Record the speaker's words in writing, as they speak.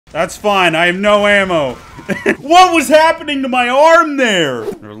That's fine. I have no ammo. What was happening to my arm there?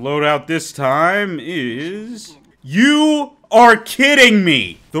 Our loadout this time is... You are kidding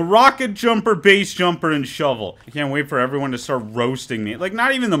me. The rocket jumper, base jumper, and shovel. I can't wait for everyone to start roasting me. Like,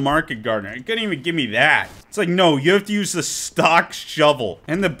 not even the market gardener. It couldn't even give me that. It's like, no, you have to use the stock shovel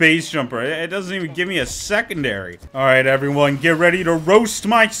and the base jumper. It doesn't even give me a secondary. All right, everyone, get ready to roast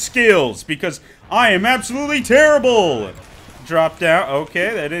my skills because I am absolutely terrible. Drop down.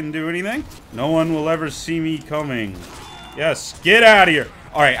 Okay, that didn't do anything. No one will ever see me coming. Yes, get out of here.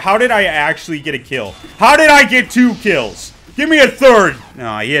 All right, how did I actually get a kill? How did I get 2 kills? Give me a third.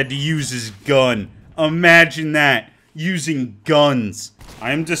 No, he had to use his gun. Imagine that, using guns.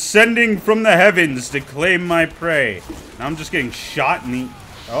 I am descending from the heavens to claim my prey. Now I'm just getting shot in the...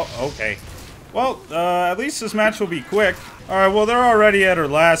 Oh, okay. Well, at least this match will be quick. All right, well, they're already at our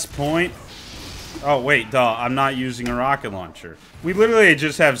last point. Oh, wait, duh, I'm not using a rocket launcher. We literally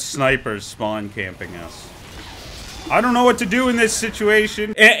just have snipers spawn camping us. I don't know what to do in this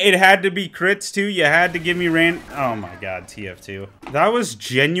situation. It had to be crits too. You had to give me oh my god, TF2. That was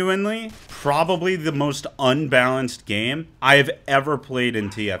genuinely probably the most unbalanced game I have ever played in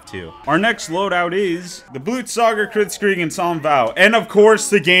TF2. Our next loadout is the Blutsager, Kritzkrieg, and Samvow. And of course,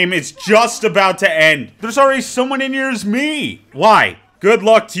 the game is just about to end. There's already someone in here as me. Why? Good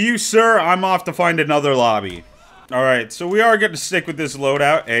luck to you, sir. I'm off to find another lobby. All right, so we are going to stick with this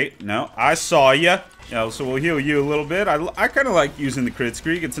loadout. Hey, no, I saw ya. Yeah, so we'll heal you a little bit. I kind of like using the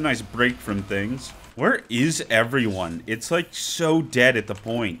Kritzkrieg. It's a nice break from things. Where is everyone? It's like so dead at the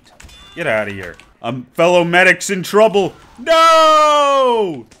point. Get out of here. Fellow medics in trouble.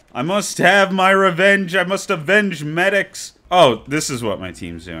 No! I must have my revenge. I must avenge medics. Oh, this is what my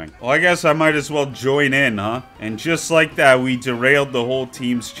team's doing. Well, I guess I might as well join in, huh? And just like that, we derailed the whole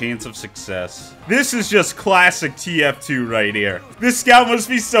team's chance of success. This is just classic TF2 right here. This scout must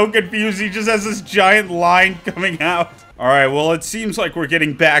be so confused. He just has this giant line coming out. All right, well, it seems like we're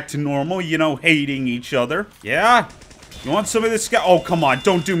getting back to normal, you know, hating each other. Yeah? You want some of this scout? Oh, come on.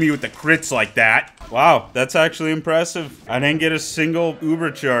 Don't do me with the crits like that. Wow, that's actually impressive. I didn't get a single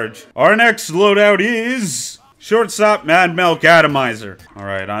Uber charge. Our next loadout is... Shortstop, Mad Milk Atomizer.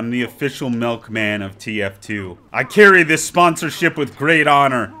 Alright, I'm the official milkman of TF2. I carry this sponsorship with great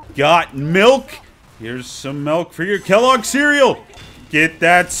honor. Got milk? Here's some milk for your Kellogg cereal. Get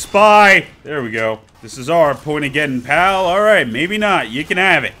that spy. There we go. This is our point again, pal. Alright, maybe not. You can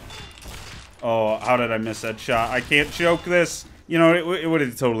have it. Oh, how did I miss that shot? I can't choke this. You know, it would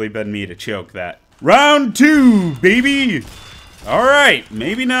have totally been me to choke that. Round 2, baby. Alright,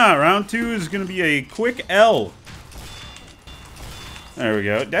 maybe not. Round 2 is going to be a quick L. There we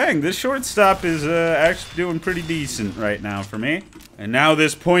go. Dang, this shortstop is actually doing pretty decent right now for me. And now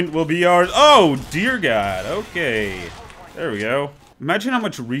this point will be ours. Oh, dear God. Okay. There we go. Imagine how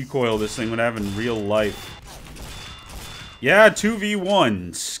much recoil this thing would have in real life. Yeah,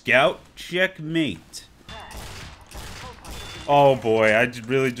 2v1. Scout checkmate. Oh boy, I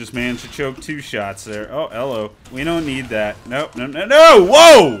really just managed to choke 2 shots there. Oh, hello. We don't need that. Nope, no, no, no!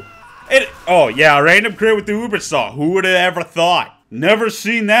 Whoa! Oh, yeah, a random crit with the Uber saw. Who would have ever thought? Never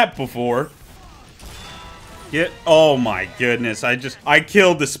seen that before. Oh my goodness, I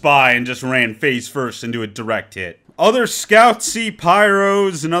killed the spy and just ran face first into a direct hit. Other scouts see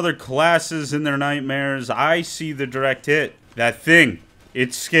pyros and other classes in their nightmares. I see the direct hit. That thing,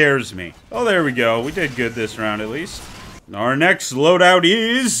 it scares me. Oh, there we go. We did good this round at least. Our next loadout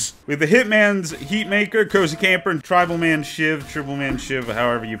is with the Hitman's Heatmaker, Cozy Camper, and Tribal Man Shiv, Triple Man Shiv,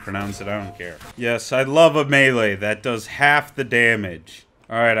 however you pronounce it, I don't care. Yes, I love a melee that does half the damage.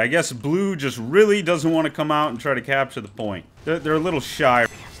 Alright, I guess Blue just really doesn't want to come out and try to capture the point. They're a little shy.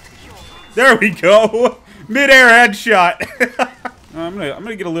 There we go! Mid-air headshot! I'm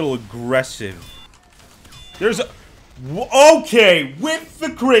gonna get a little aggressive. There's a... Okay, with the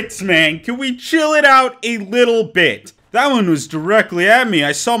crits, man, can we chill it out a little bit? That one was directly at me.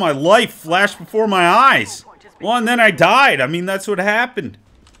 I saw my life flash before my eyes. Well, and then I died. I mean, that's what happened.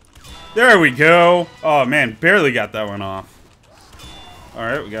 There we go. Oh, man, barely got that one off. All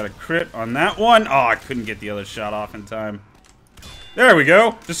right, we got a crit on that one. Oh, I couldn't get the other shot off in time. There we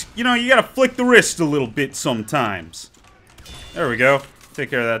go. Just, you know, you gotta flick the wrist a little bit sometimes. There we go. Take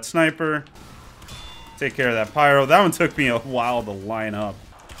care of that sniper. Take care of that pyro. That one took me a while to line up.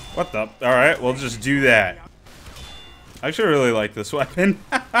 What the? Alright, we'll just do that. I actually really like this weapon.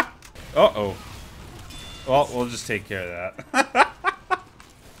 Uh-oh. Well, we'll just take care of that.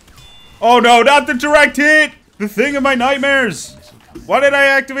 Oh no, not the direct hit! The thing of my nightmares! Why did I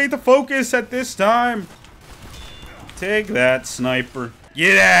activate the focus at this time? Take that, sniper.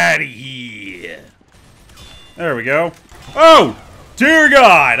 Get out of here! There we go. Oh! Dear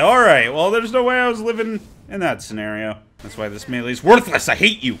God. All right. Well, there's no way I was living in that scenario. That's why this melee's worthless. I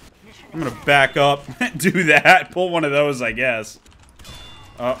hate you. I'm gonna back up, do that, pull one of those, I guess.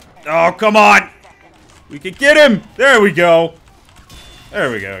 Oh, come on! We can get him! There we go.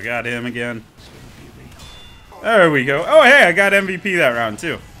 There we go, got him again. There we go. Oh, hey, I got MVP that round,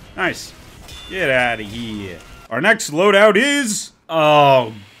 too. Nice. Get out of here. Our next loadout is...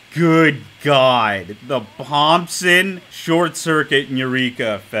 Oh, good God. The Thompson Short Circuit and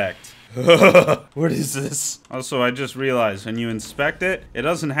Eureka effect. What is this? Also, I just realized when you inspect it, it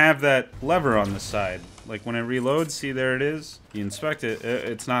doesn't have that lever on the side. Like when it reloads, see there it is? You inspect it,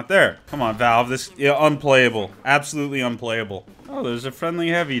 it's not there. Come on, Valve, this, yeah, unplayable. Absolutely unplayable. Oh, there's a friendly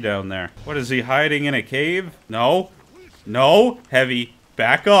Heavy down there. What, is he hiding in a cave? No. No, Heavy,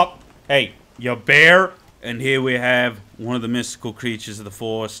 back up. Hey, you bear. And here we have one of the mystical creatures of the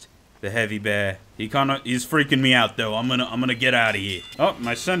forest, the Heavy Bear. He's freaking me out though. I'm gonna get out of here. Oh,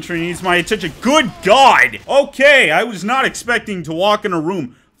 my sentry needs my attention. Good God! Okay, I was not expecting to walk in a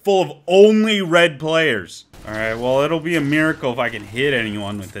room full of only red players. Alright, well, it'll be a miracle if I can hit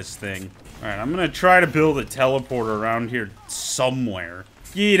anyone with this thing. Alright, I'm gonna try to build a teleporter around here somewhere.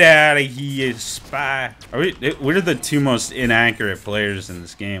 Get out of here, spy. We're the two most inaccurate players in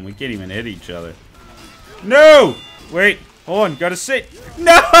this game. We can't even hit each other. No! Wait. Hold on, gotta sit.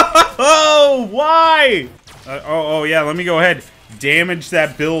 No! Why? Oh, yeah, let me go ahead. Damage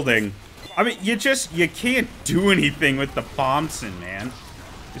that building. I mean, you can't do anything with the Thompson, man.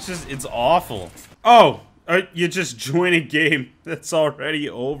 It's awful. Oh, you just join a game that's already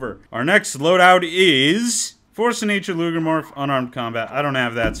over. Our next loadout is... Force of Nature, Lugermorph, Unarmed Combat. I don't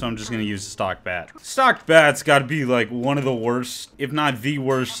have that, so I'm just gonna use the Stock Bat. Stock Bat's gotta be, like, one of the worst, if not the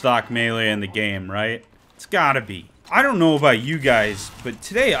worst stock melee in the game, right? It's gotta be. I don't know about you guys, but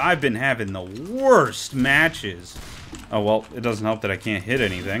today I've been having the worst matches. Oh, well, it doesn't help that I can't hit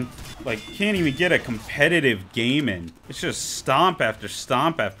anything. Like, can't even get a competitive game in. It's just stomp after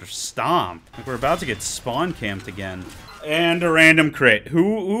stomp after stomp. Like, we're about to get spawn camped again. And a random crit.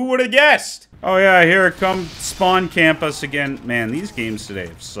 Who would have guessed? Oh yeah, here it comes, spawn camp us again. Man, these games today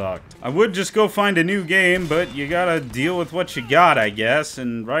have sucked. I would just go find a new game, but you gotta deal with what you got, I guess.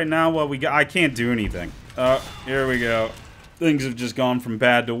 And right now, what we got, I can't do anything. Here we go. Things have just gone from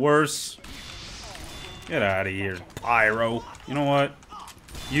bad to worse. Get out of here, Pyro. You know what?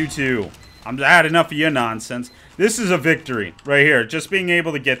 You too. I had enough of your nonsense. This is a victory, right here. Just being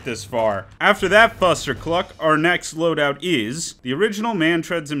able to get this far. After that fuss or cluck, our next loadout is the original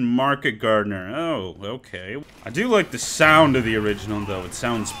Mantreads and Market Gardener. Oh, okay. I do like the sound of the original, though. It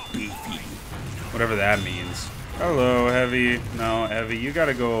sounds beefy. Whatever that means. Hello, Heavy. No, Heavy, you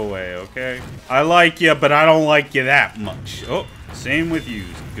gotta go away, okay? I like you, but I don't like you that much. Oh, same with you,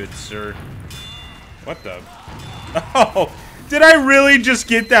 good sir. What the? Oh, did I really just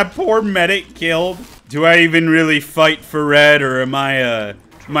get that poor medic killed? Do I even really fight for red, or am I a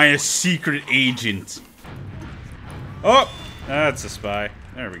secret agent? Oh, that's a spy.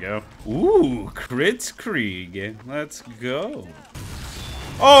 There we go. Ooh, crits Krieg. Let's go.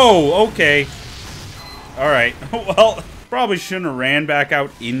 Oh, okay. Alright, well, probably shouldn't have ran back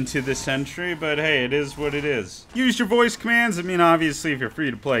out into the sentry, but hey, it is what it is. Use your voice commands. I mean, obviously, if you're free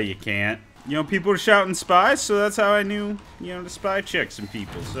to play, you can't. You know, people were shouting spies, so that's how I knew, you know, to spy check some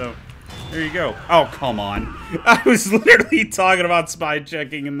people, so there you go. Oh, come on. I was literally talking about spy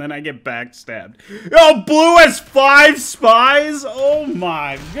checking, and then I get backstabbed. Oh, Blue has 5 spies? Oh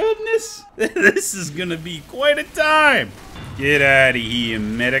my goodness. This is gonna be quite a time. Get out of here,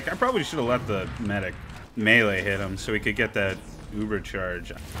 medic. I probably should have let the medic melee hit him so we could get that Uber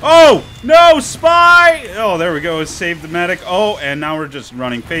charge. Oh, no, spy! Oh, there we go, save the medic. Oh, and now we're just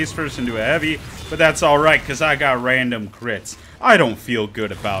running face first into a Heavy, but that's all right, because I got random crits. I don't feel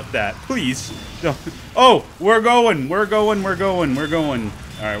good about that. Please, don't. Oh, we're going. All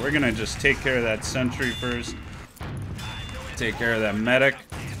right, we're gonna just take care of that sentry first. Take care of that medic.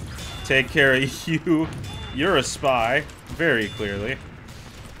 Take care of you. You're a spy, very clearly.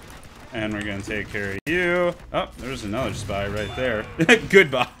 And we're gonna take care of you. Oh, there's another spy right there.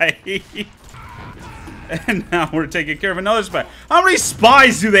 Goodbye. And now we're taking care of another spy. How many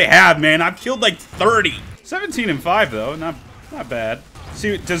spies do they have, man? I've killed like 30. 17 and 5 though, not bad.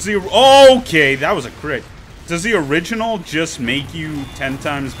 See, does the okay, that was a crit. Does the original just make you 10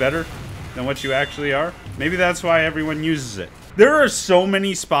 times better than what you actually are? Maybe that's why everyone uses it. There are so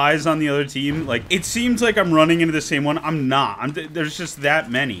many spies on the other team. Like, it seems like I'm running into the same one. I'm not. There's just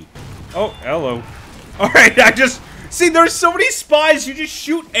that many. Oh, hello. All right, see, there's so many spies. You just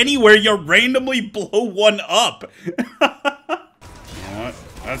shoot anywhere. You randomly blow one up. You know what?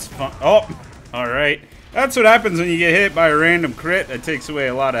 That's fun. Oh, all right. That's what happens when you get hit by a random crit that takes away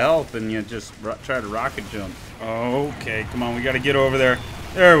a lot of health and you just try to rocket jump. Okay, come on, we gotta get over there.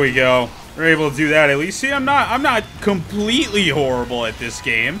 There we go. We're able to do that at least. See, I'm not completely horrible at this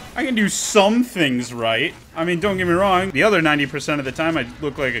game. I can do some things right. I mean, don't get me wrong. The other 90% of the time, I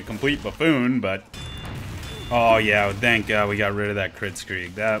look like a complete buffoon, but... Oh, yeah, thank God we got rid of that crit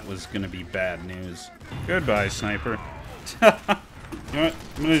streak. That was gonna be bad news. Goodbye, sniper. You know what?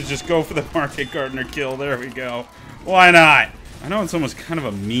 I'm gonna just go for the market gardener kill. There we go. Why not? I know it's almost kind of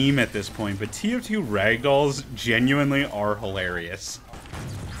a meme at this point, but TF2 ragdolls genuinely are hilarious.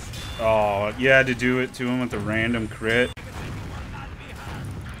 Oh, you had to do it to him with a random crit.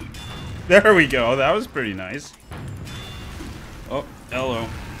 There we go. That was pretty nice. Oh, hello.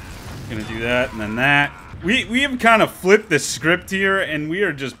 Gonna do that and then that. We have kind of flipped the script here, and we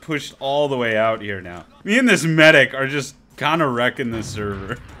are just pushed all the way out here now. Me and this medic are just kind of wrecking this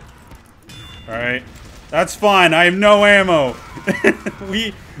server. Alright. That's fine. I have no ammo.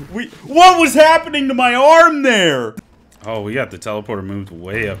 What was happening to my arm there? Oh, we got the teleporter moved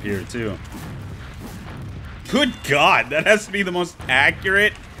way up here, too. Good God, that has to be the most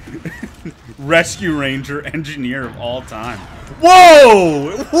accurate rescue ranger engineer of all time.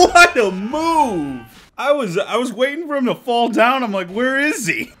 Whoa! What a move! I was waiting for him to fall down. I'm like, where is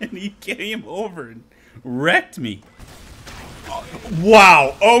he? And he came over and wrecked me.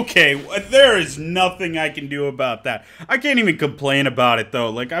 Wow, okay, there is nothing I can do about that. I can't even complain about it, though.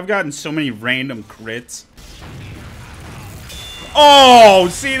 Like, I've gotten so many random crits. Oh,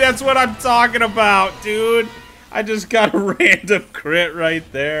 see, that's what I'm talking about, dude. I just got a random crit right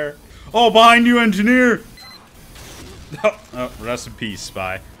there. Oh, behind you, engineer. Oh, rest in peace,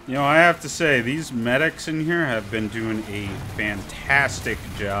 spy. You know, I have to say, these medics in here have been doing a fantastic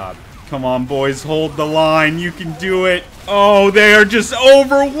job. Come on, boys, hold the line. You can do it. Oh, they are just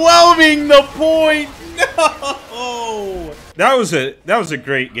overwhelming the point. No! That was a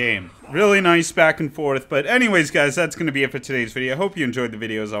great game. Really nice back and forth. But anyways, guys, that's going to be it for today's video. I hope you enjoyed the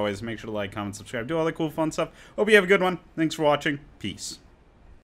video as always. Make sure to like, comment, subscribe, do all the cool fun stuff. Hope you have a good one. Thanks for watching. Peace.